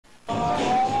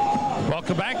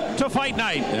Welcome back to Fight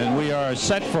Night, and we are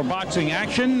set for boxing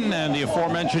action. And the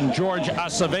aforementioned George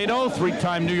Acevedo,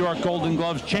 three-time New York Golden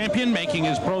Gloves champion, making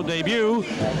his pro debut,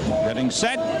 getting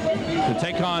set to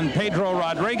take on Pedro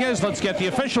Rodriguez. Let's get the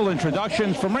official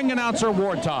introductions from ring announcer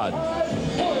Ward Todd.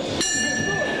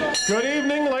 Good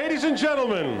evening, ladies and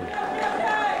gentlemen.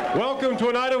 Welcome to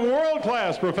a night of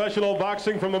world-class professional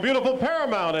boxing from the beautiful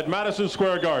Paramount at Madison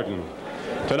Square Garden.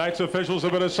 Tonight's officials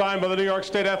have been assigned by the New York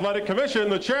State Athletic Commission.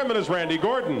 The chairman is Randy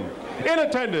Gordon. In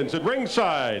attendance at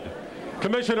ringside,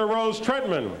 Commissioner Rose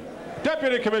Trentman,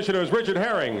 Deputy Commissioners Richard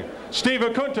Herring, Steve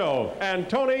Acunto, and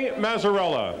Tony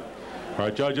Mazzarella. Our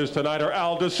judges tonight are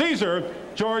Al DeCesar,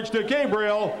 George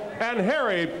DeGabriel, and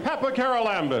Harry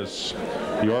Papacarolambis.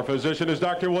 Your physician is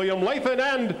Dr. William Lathan,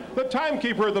 and the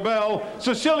timekeeper at the bell,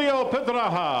 Cecilio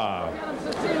Pedraja.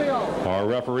 Our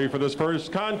referee for this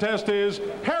first contest is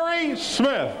Harry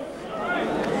Smith.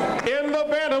 In the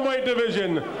bantamweight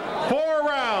division, 4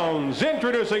 rounds.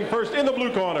 Introducing first in the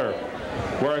blue corner,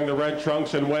 wearing the red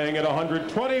trunks and weighing at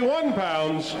 121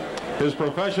 pounds, his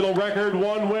professional record,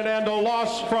 1 win and a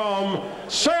loss from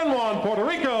San Juan, Puerto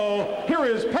Rico. Here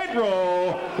is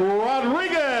Pedro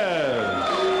Rodriguez.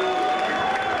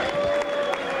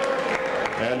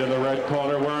 And in the red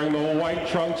corner, wearing the white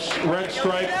trunks, red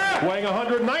stripe, weighing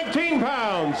 119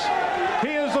 pounds,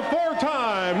 he is the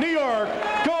 4-time New York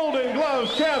Golden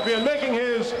Gloves champion, making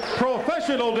his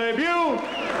professional debut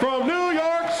from New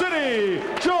York City,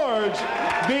 George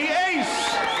the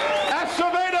Ace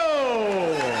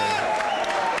Acevedo.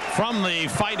 From the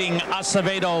Fighting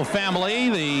Acevedo family,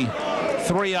 the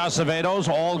 3 Acevedos,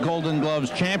 all Golden Gloves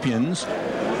champions.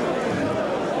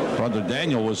 Brother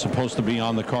Daniel was supposed to be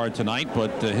on the card tonight,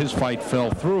 but his fight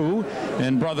fell through.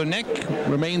 And Brother Nick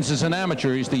remains as an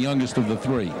amateur. He's the youngest of the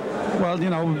 3. Well, you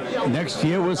know, next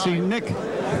year we'll see Nick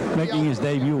making his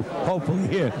debut, hopefully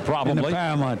here. Probably. In the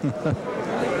Paramount. All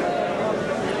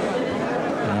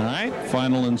right,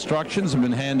 final instructions have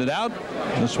been handed out.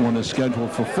 This one is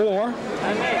scheduled for 4.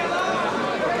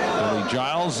 Billy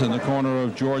Giles in the corner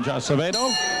of George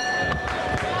Acevedo.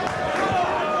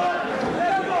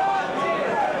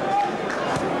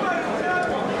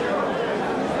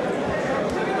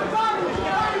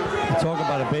 Talk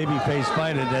about a baby-face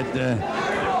fighter. That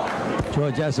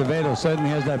George Acevedo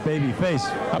certainly has that baby face.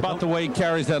 How about the way he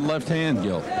carries that left hand,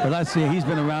 Gil? Well, that's it. He's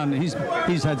been around. He's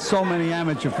had so many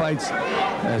amateur fights,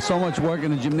 so much work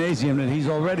in the gymnasium that he's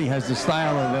already has the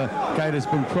style of a guy that's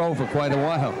been pro for quite a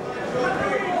while.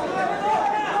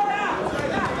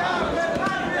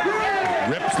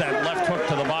 Rips that left hook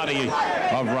to the body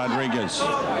of Rodriguez.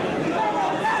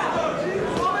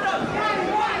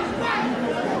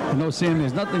 You know, Sam,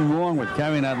 there's nothing wrong with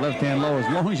carrying that left hand low as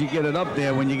long as you get it up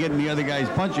there when you get in the other guy's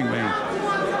punching range.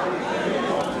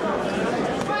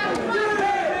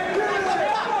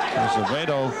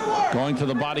 Acevedo going to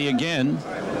the body again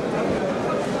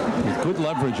with good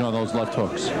leverage on those left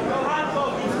hooks.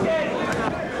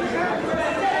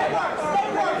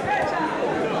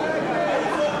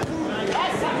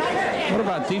 What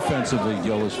about defensively,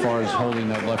 Gil, as far as holding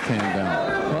that left hand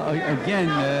down? Well,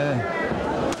 again,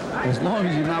 as long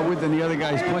as you're not within the other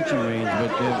guy's punching range, but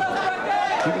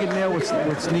he can nail with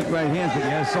sneak right hands, but he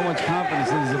has so much confidence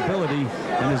in his ability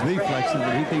and his reflexes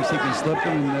that he thinks he can slip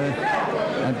them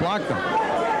and block them.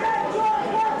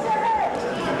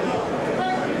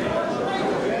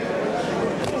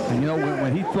 And you know,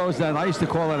 when he throws that, I used to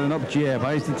call that an up jab.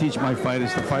 I used to teach my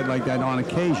fighters to fight like that on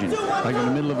occasion, like in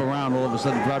the middle of a round, all of a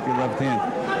sudden drop your left hand.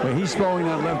 Where he's throwing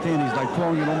that left hand, he's like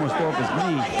throwing it almost off his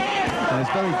knee. And it's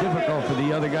very difficult for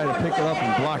the other guy to pick it up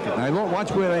and block it. Now,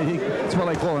 watch where it's what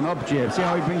I call an up jab. See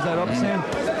how he brings that up, Sam?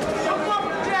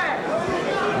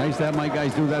 I used to have my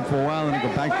guys do that for a while and then go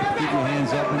back to keep your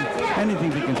hands up and anything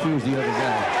to confuse the other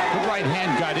guy. The right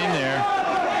hand got in there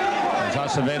as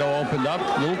Acevedo opened up.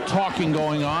 A little talking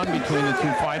going on between the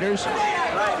 2 fighters.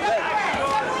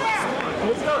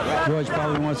 George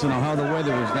probably wants to know how the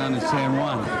weather is down in San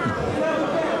Juan.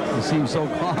 He seems so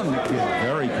calm, the kid.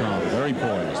 Very calm, very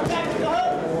poised.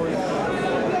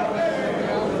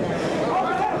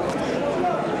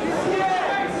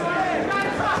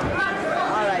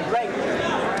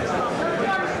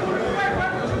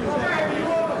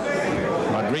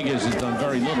 Rodriguez has done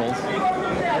very little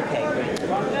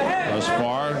thus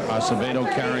far. Acevedo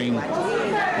carrying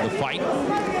the fight.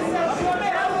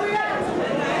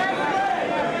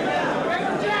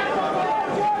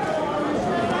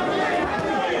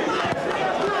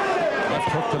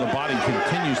 Hook to the body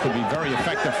continues to be very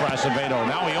effective for Acevedo.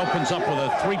 Now he opens up with a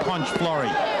 3-punch flurry.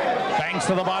 Bangs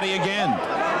to the body again.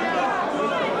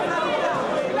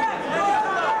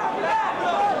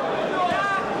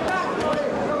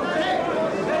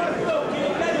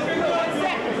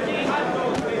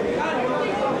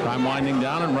 winding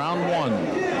down in round one.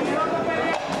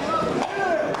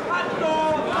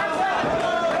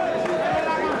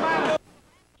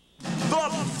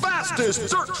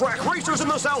 Fastest dirt track racers in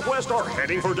the Southwest are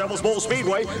heading for Devil's Bowl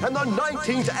Speedway and the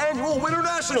 19th Annual Winter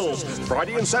Nationals,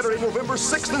 Friday and Saturday, November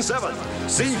 6th and 7th.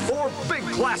 See 4 big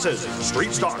classes: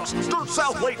 Street Stocks, Dirt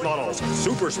South Late Models,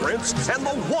 Super Sprints, and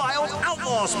the Wild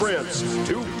Outlaw Sprints.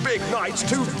 2 big nights,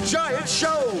 2 giant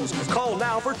shows. Call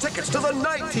now for tickets to the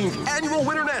 19th Annual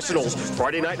Winter Nationals,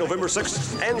 Friday night, November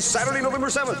 6th, and Saturday, November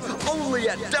 7th, only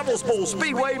at Devil's Bowl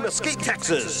Speedway, Mesquite,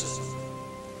 Texas.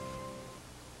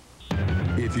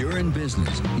 If you're in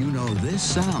business, you know this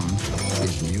sound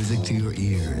is music to your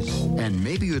ears. And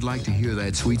maybe you'd like to hear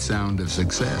that sweet sound of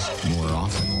success more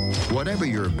often. Whatever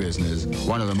your business,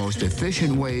 one of the most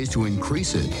efficient ways to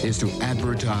increase it is to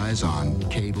advertise on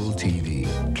cable TV.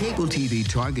 Cable TV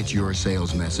targets your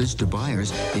sales message to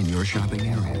buyers in your shopping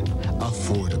area.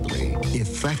 Affordably,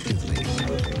 effectively.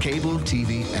 Cable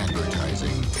TV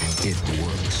advertising. It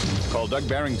works. Call Doug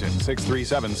Barrington,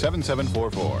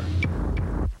 637-7744.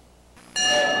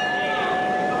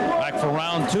 For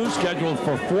round 2, scheduled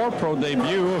for 4, pro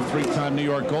debut of 3-time New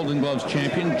York Golden Gloves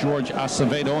champion George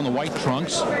Acevedo in the white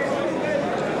trunks.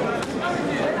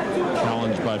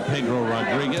 Challenged by Pedro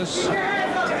Rodriguez in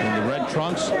the red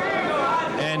trunks.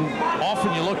 And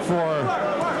often you look for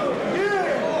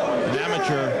an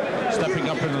amateur stepping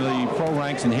up into the pro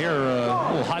ranks and hear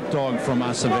a little hot dog from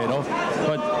Acevedo.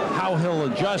 But how he'll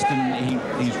adjust, and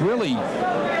he's really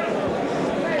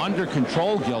under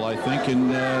control, Gil, I think,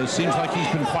 and seems like he's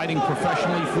been fighting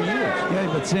professionally for years. Yeah,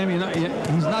 but Sam, you know,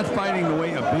 he's not fighting the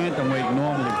way a bantamweight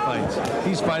normally fights.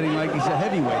 He's fighting like he's a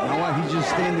heavyweight. You know what? He's just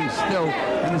standing still,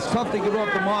 and it's tough to get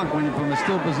off the mark when you're from a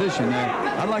still position.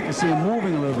 I'd like to see him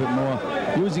moving a little bit more,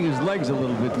 using his legs a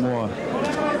little bit more,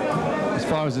 as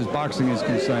far as his boxing is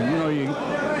concerned. You know, you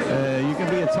can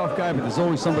be a tough guy, but there's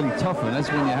always somebody tougher, and that's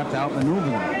when you have to outmaneuver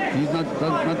him. He's not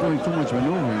doing too much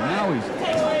maneuvering. Now he's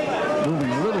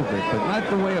moving a little bit, but not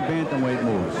the way a bantamweight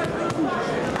moves. He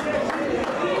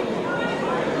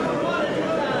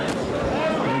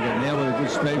got nailed with a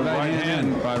good straight right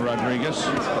hand by Rodriguez.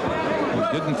 He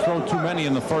didn't throw too many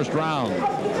in the first round.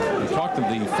 We talked to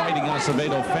the Fighting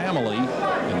Acevedo family,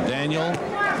 and Daniel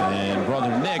and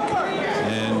brother Nick,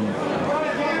 and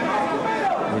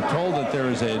we're told that there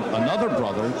is another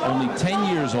brother, only 10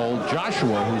 years old,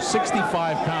 Joshua, who's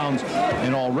 65 pounds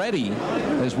and already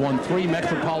has won 3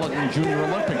 Metropolitan Junior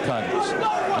Olympic titles.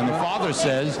 And the father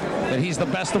says that he's the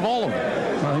best of all of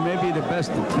them. Well, he may be the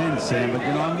best of 10, Sam, but,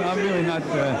 you know, I'm really not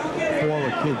for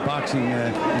a kid boxing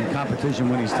in competition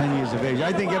when he's 10 years of age.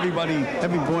 I think every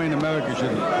boy in America should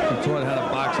be taught how to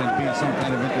box and be in some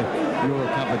kind of inter-Euro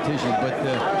competition, but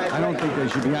I don't think they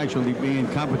should actually be in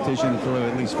competition until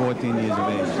they're at least 14 years of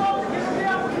age.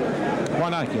 Why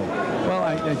not, Gil? Well,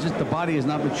 just the body is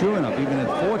not mature enough, even at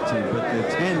 14. But at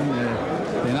 10,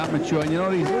 they're not mature. And you know,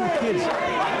 these little kids,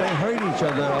 they hurt each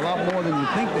other a lot more than you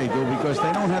think they do because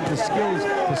they don't have the skills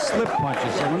to slip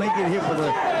punches. So when they get hit with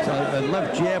a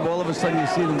left jab, all of a sudden you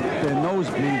see their nose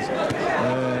bleeds.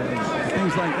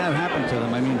 Things like that happen to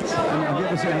them. I mean, have you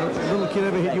ever seen a little kid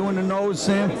ever hit you in the nose,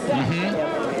 Sam? Mm-hmm.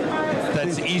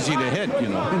 That's easy to hit, you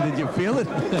know. Did you feel it?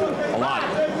 A lot.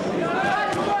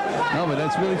 No, but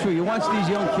that's really true. You watch these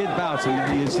young kid bouts,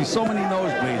 and you see so many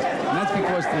nosebleeds, and that's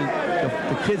because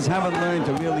the kids haven't learned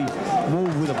to really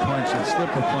move with a punch and slip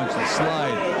a punch and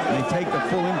slide, and they take the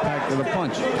full impact of the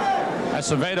punch.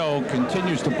 Acevedo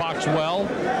continues to box well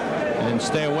and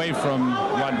stay away from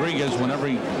Rodriguez whenever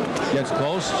he gets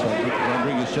close. So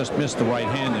Rodriguez just missed the right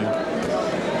hand there.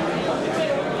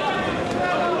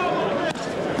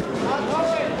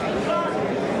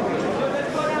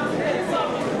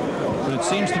 It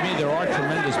seems to me there are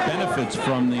tremendous benefits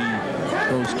from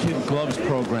those kid gloves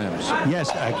programs.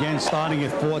 Yes, again, starting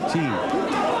at 14.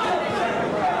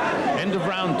 End of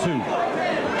round 2.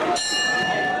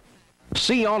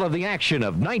 See all of the action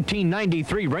of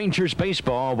 1993 Rangers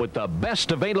baseball with the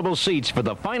best available seats for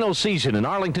the final season in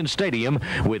Arlington Stadium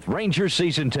with Rangers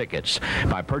season tickets.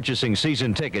 By purchasing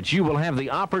season tickets, you will have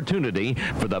the opportunity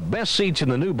for the best seats in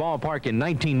the new ballpark in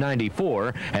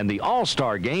 1994 and the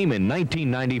All-Star game in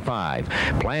 1995.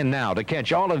 Plan now to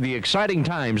catch all of the exciting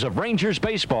times of Rangers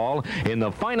baseball in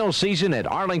the final season at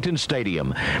Arlington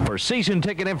Stadium. For season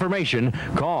ticket information,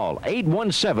 call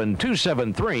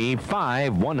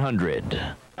 817-273-5100.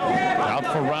 Out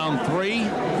for round 3.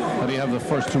 How do you have the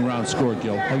first 2 rounds scored,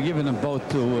 Gil? I've given them both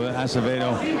to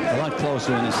Acevedo. A lot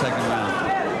closer in the second round.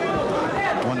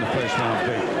 Won the first round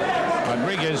big.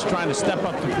 Rodriguez trying to step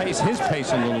up his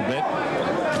pace a little bit.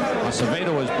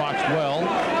 Acevedo has boxed well.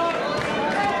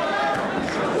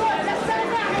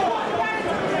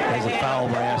 There's a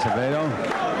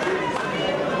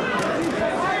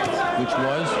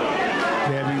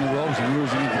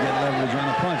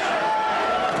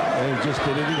They just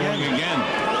did it again.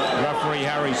 Referee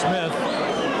Harry Smith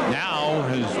now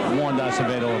has warned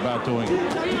Acevedo about doing it.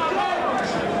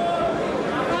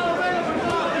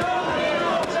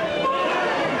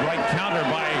 Right counter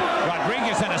by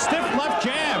Rodriguez and a stiff left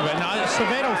jab, and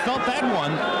Acevedo felt that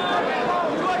one.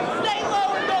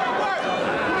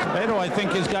 Acevedo, I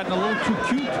think, has gotten a little too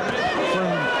cute for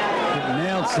him.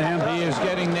 Nailed, Sam. He is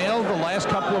getting nailed the last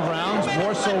couple of rounds,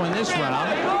 more so in this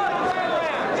round.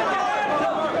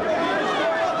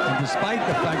 And despite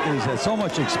the fact that he's had so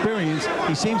much experience,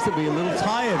 he seems to be a little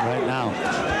tired right now.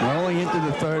 We're only into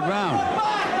the third round.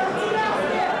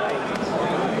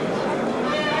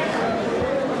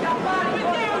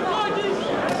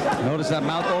 Notice that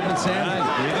mouth open, Sam? Yeah,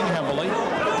 he's breathing heavily.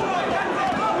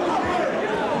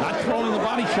 Not throwing the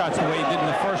body shots the way he did in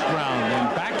the first round,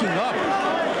 and backing up.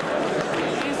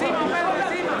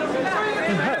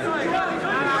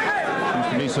 Seems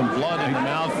to be some blood in the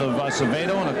mouth of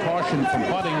Acevedo and a caution for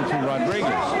butting to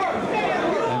Rodriguez.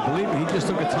 And believe me, he just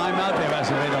took a timeout there,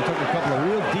 Acevedo. Took a couple of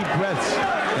real deep breaths.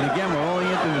 And again, we're only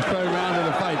into the third round of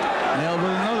the fight. Nailed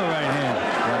with another right hand.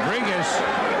 Rodriguez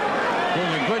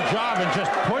doing a good job and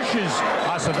just pushes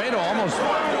Acevedo. Almost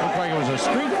looked like it was a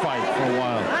street fight for a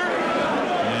while.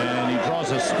 And he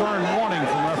draws a stern warning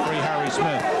from referee Harry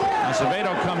Smith.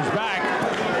 Acevedo comes back.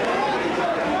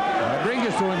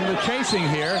 Rodriguez doing the chasing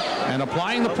here and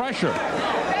applying the pressure. Well,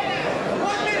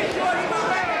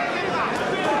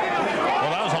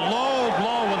 that was a low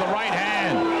blow with the right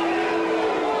hand.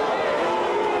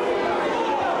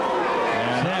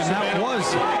 And that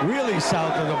was really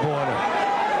south of the border.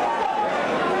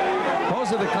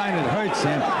 Those are the kind that hurt,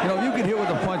 Sam. You know, you can hit with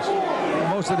a punch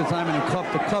most of the time in the cup.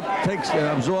 The cup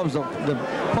absorbs the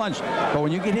punch. But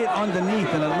when you get hit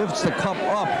underneath and it lifts the cup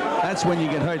up, that's when you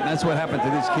get hurt. And that's what happened to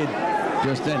this kid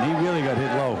just then. He really got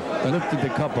hit low. Lifted the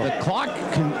cup up. The clock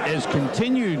has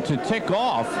continued to tick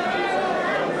off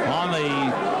on the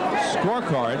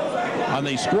scorecard, on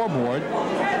the scoreboard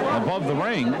above the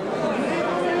ring.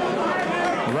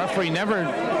 The referee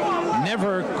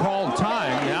never called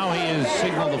time. Now he has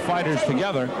signaled the fighters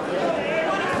together.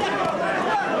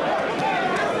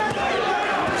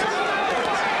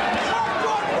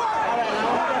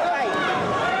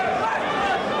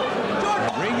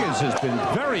 Rodriguez has been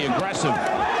very aggressive.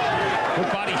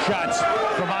 Good body shots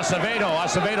from Acevedo.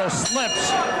 Acevedo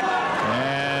slips,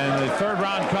 and the third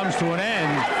round comes to an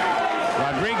end.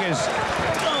 Rodriguez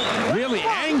really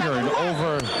angered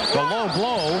over the low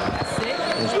blow.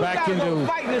 Is back into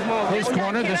his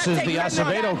corner. This is the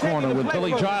Acevedo corner with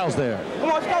Billy Giles there. Come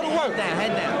on, let's go to work.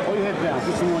 Head down. Hold your head down.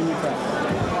 Get you on your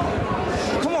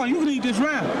back. Come on, you can eat this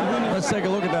round. Let's take a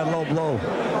look at that low blow.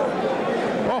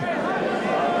 Oh,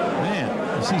 man.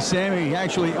 You see Sammy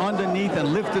actually underneath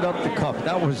and lifted up the cup.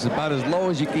 That was about as low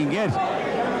as you can get.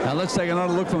 Now let's take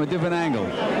another look from a different angle.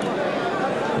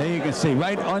 There you can see,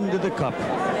 right under the cup.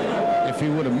 If he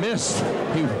would have missed,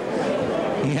 he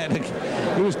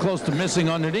was close to missing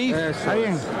underneath.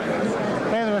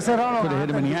 Pedro, ese round could have hit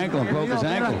him in the ankle and broke his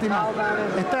ankle. Este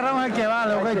round es el que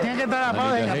vale, ok. Tiene que estar a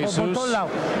paz por todos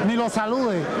lados. Ni lo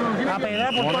salude. A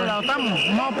pegar por todos lados. Estamos.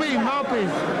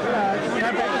 Mouthpiece.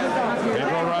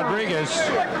 Pedro Rodriguez.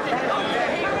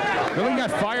 Billy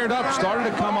got fired up, started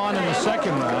to come on in the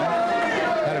second round.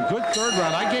 Had a good third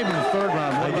round. I gave him the third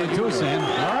round. I did too, Sam.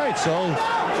 All right, so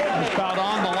he's about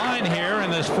on the line here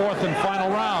in this fourth and final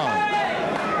round.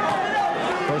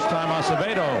 First time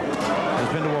Acevedo has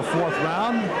been to a fourth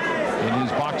round in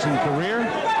his boxing career.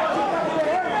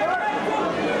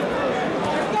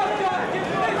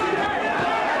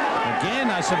 Again,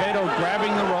 Acevedo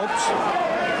grabbing the ropes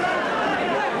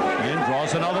and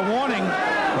draws another warning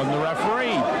from the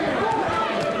referee.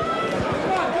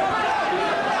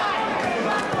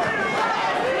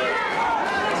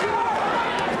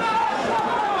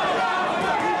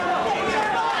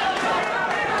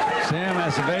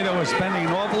 Acevedo was spending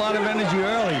an awful lot of energy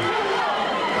early.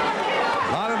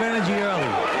 A lot of energy early.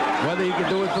 Whether he can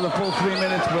do it for the full 3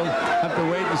 minutes, we'll have to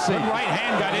wait and see. Good right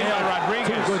hand got in by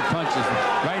Rodriguez. Two good punches.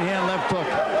 Right hand, left hook.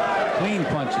 Clean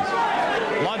punches.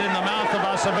 Blood in the mouth of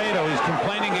Acevedo. He's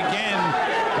complaining again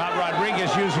about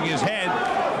Rodriguez using his head.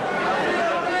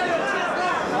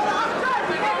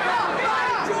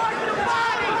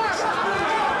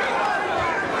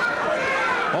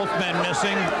 Both men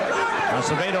missing.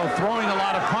 Acevedo throwing a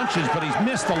lot of punches, but he's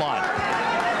missed a lot.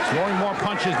 Throwing more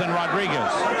punches than Rodriguez. I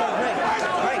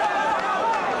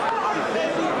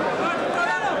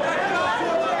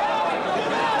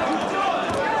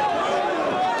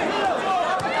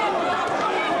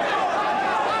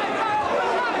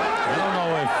don't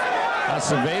know if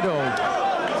Acevedo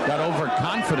got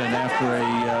overconfident after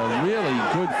a really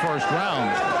good first round.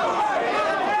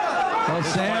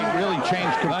 Well, Sam really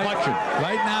changed complexion.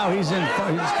 Right now, he's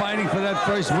fighting for that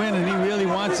first win, and he really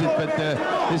wants it. But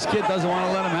this kid doesn't want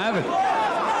to let him have it.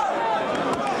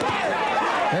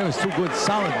 There was 2 good,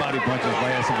 solid body punches by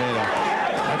Acevedo.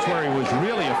 That's where he was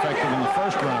really effective in the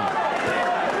first round.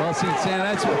 Well, see, Sam,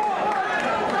 that's what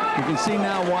you can see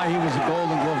now why he was a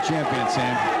Golden Glove champion,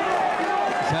 Sam.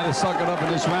 He's had to suck it up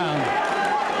in this round.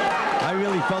 I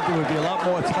really felt it would be a lot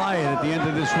more tired at the end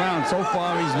of this round. So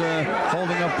far, he's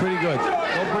holding up pretty good.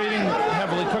 Still breathing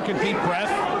heavily. Took a deep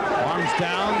breath. Arms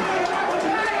down.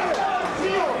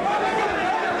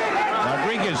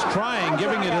 Rodriguez trying,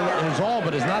 giving it his all,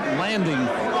 but is not landing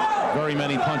very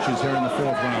many punches here in the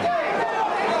 4th round.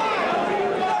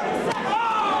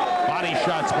 Body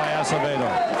shots by Acevedo.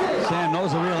 Sam,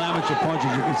 those are real amateur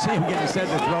punches. You can see him getting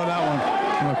set to throw that one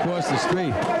from across the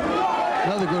street.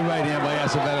 Another good right hand by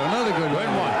Acevedo. Another good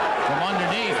one. From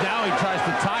underneath. Now he tries to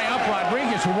tie up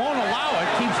Rodriguez, who won't allow it.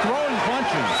 Keeps throwing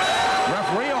punches.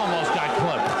 Referee almost got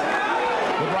clipped.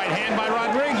 Good right hand by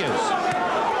Rodriguez.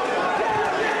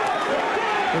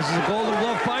 This is a Golden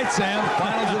Glove fight, Sam.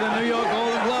 Finals of the New York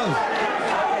Golden Glove.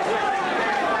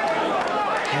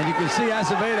 And you can see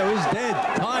Acevedo is dead,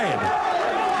 tired.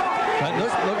 But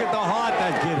look at the heart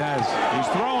that kid has. He's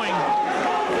throwing.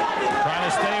 Trying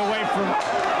to stay away from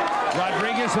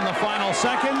Rodriguez in the final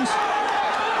seconds.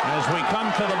 As we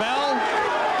come to the bell,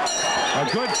 a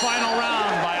good final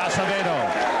round by Acevedo.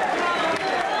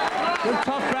 Good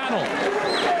tough battle.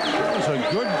 That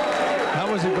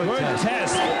was a good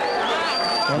test.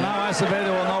 Well, now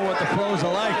Acevedo will know what the pros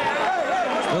are like.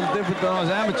 A little different than those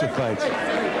amateur fights.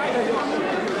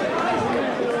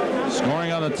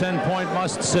 Scoring on a 10-point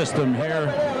must system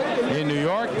here in New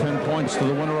York. 10 points to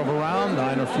the winner of a round,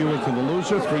 9 or fewer to the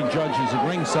loser. 3 judges at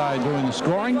ringside doing the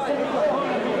scoring.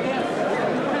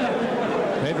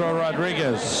 Pedro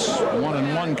Rodriguez,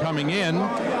 1-1 coming in.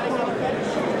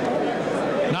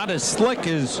 Not as slick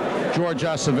as George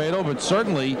Acevedo, but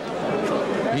certainly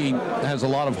he has a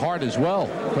lot of heart as well.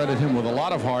 Credit him with a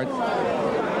lot of heart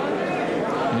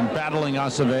in battling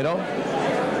Acevedo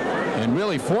and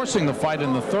really forcing the fight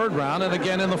in the 3rd round and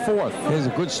again in the 4th. Here's a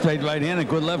good straight right hand, a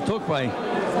good left hook by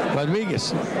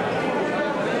Rodriguez.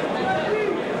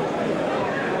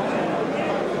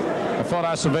 I thought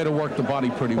Acevedo worked the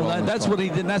body pretty well. That's what he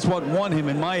did. That's what won him,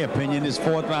 in my opinion, his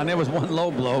 4th round. There was one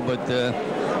low blow, but that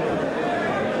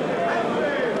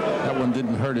one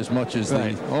didn't hurt as much as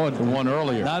the one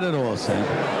earlier. Not at all, Sam.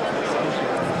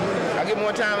 I get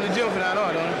more time in the gym for that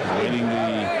on, don't I? Waiting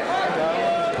the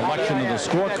collection of the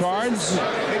scorecards,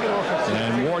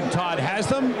 and Ward Todd has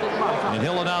them, and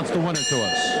he'll announce the winner to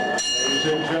us. Ladies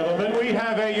and gentlemen, we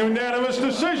have a unanimous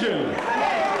decision.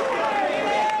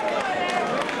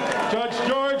 Judge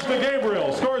George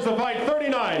DeGabriel scores the fight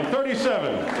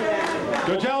 39-37.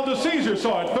 Judge Al DeCesar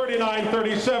saw it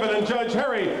 39-37, and Judge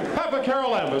Harry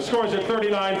Papacarolamba scores it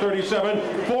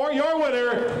 39-37 for your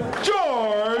winner,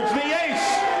 George the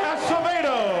Ace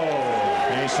Acevedo.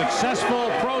 A successful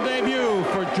pro debut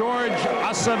for George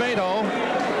Acevedo,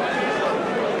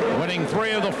 winning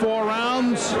 3 of the 4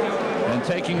 rounds and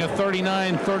taking a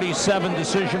 39-37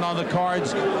 decision on the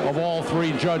cards of all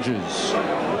 3 judges.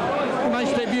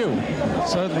 Nice debut.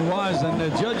 Certainly was. And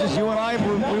the judges, you and I,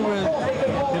 we were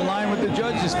in line with the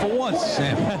judges for once,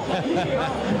 Sam.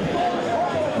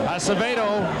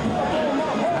 Acevedo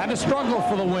had to struggle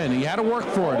for the win. He had to work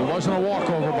for it. It wasn't a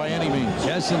walkover by any means.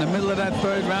 Yes, in the middle of that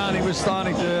 3rd round, he was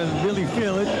starting to really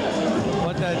feel it.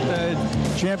 But that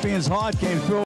champion's heart came through.